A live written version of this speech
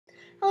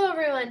Hello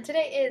everyone,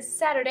 today is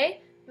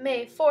Saturday,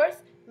 May 4th.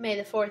 May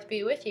the 4th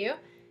be with you.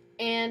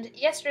 And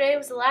yesterday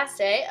was the last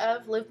day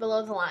of Live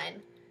Below the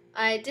Line.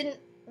 I didn't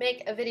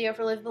make a video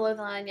for Live Below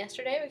the Line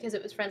yesterday because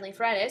it was Friendly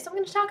Friday, so I'm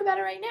going to talk about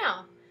it right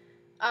now.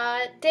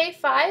 Day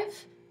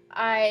 5,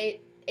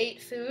 I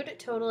ate food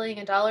totaling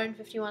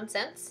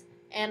 $1.51,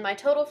 and my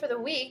total for the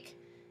week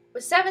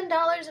was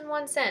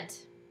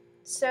 $7.01.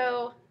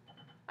 So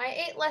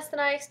I ate less than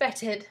I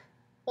expected.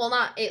 Well,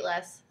 not ate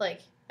less,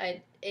 like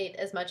I ate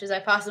as much as I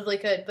possibly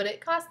could, but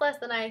it cost less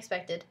than I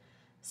expected.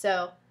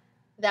 So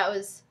that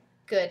was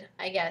good,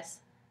 I guess.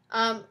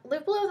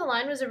 Live Below the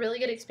Line was a really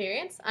good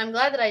experience. I'm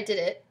glad that I did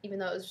it, even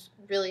though it was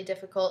really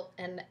difficult,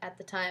 and at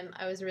the time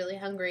I was really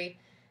hungry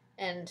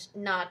and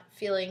not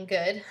feeling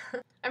good.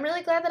 I'm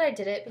really glad that I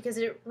did it because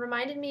it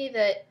reminded me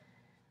that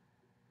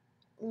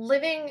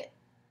living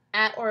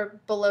at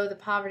or below the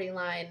poverty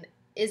line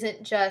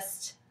isn't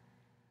just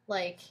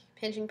like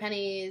pinching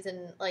pennies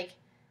and like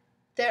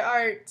there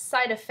are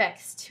side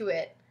effects to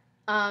it.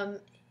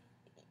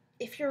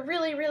 If you're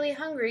really, really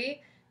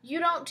hungry, you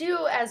don't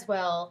do as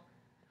well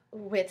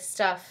with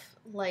stuff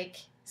like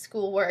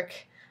schoolwork.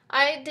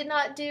 I did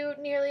not do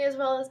nearly as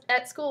well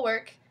at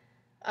schoolwork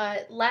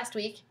last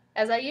week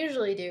as I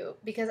usually do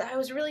because I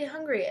was really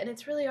hungry and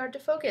it's really hard to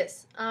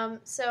focus.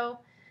 So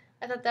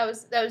I thought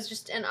that was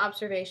just an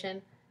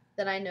observation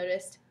that I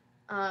noticed.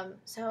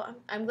 So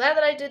I'm glad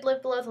that I did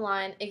Live Below the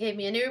Line. It gave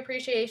me a new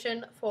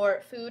appreciation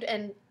for food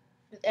and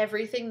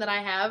everything that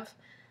I have.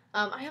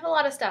 I have a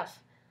lot of stuff.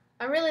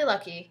 I'm really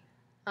lucky.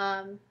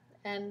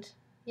 And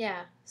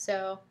yeah,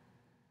 so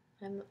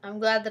I'm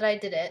glad that I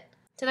did it.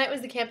 Tonight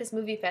was the Campus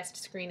Movie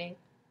Fest screening.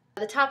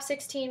 The top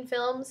 16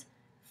 films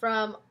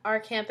from our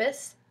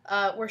campus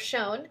were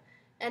shown,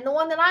 and the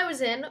one that I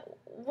was in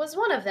was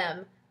one of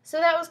them. So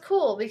that was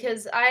cool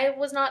because I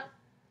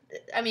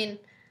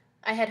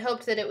had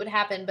hoped that it would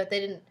happen, but they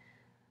didn't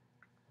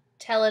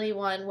tell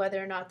anyone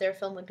whether or not their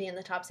film would be in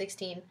the top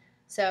 16.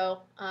 So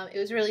it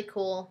was really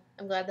cool.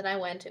 I'm glad that I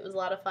went. It was a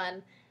lot of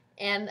fun.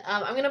 And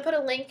I'm going to put a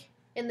link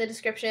in the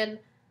description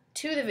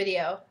to the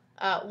video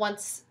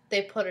once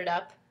they put it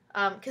up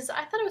because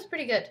I thought it was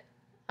pretty good.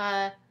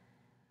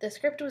 The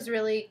script was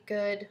really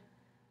good.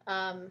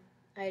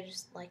 I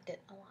just liked it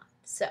a lot.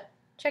 So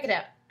check it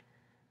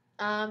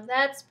out.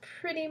 That's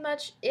pretty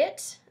much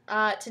it.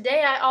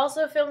 Today I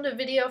also filmed a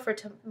video for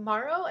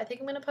tomorrow. I think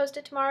I'm going to post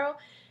it tomorrow.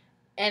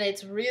 And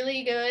it's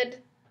really good.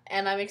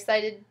 And I'm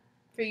excited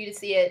for you to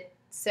see it.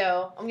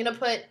 So I'm going to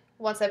put,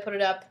 once I put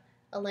it up,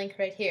 a link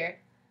right here.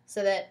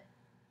 So that,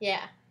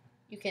 yeah,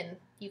 you can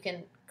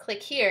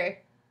click here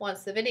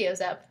once the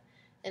video's up.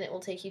 And it will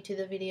take you to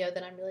the video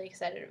that I'm really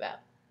excited about.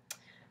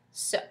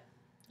 So,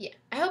 yeah.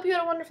 I hope you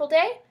had a wonderful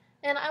day.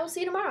 And I will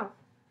see you tomorrow.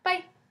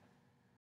 Bye.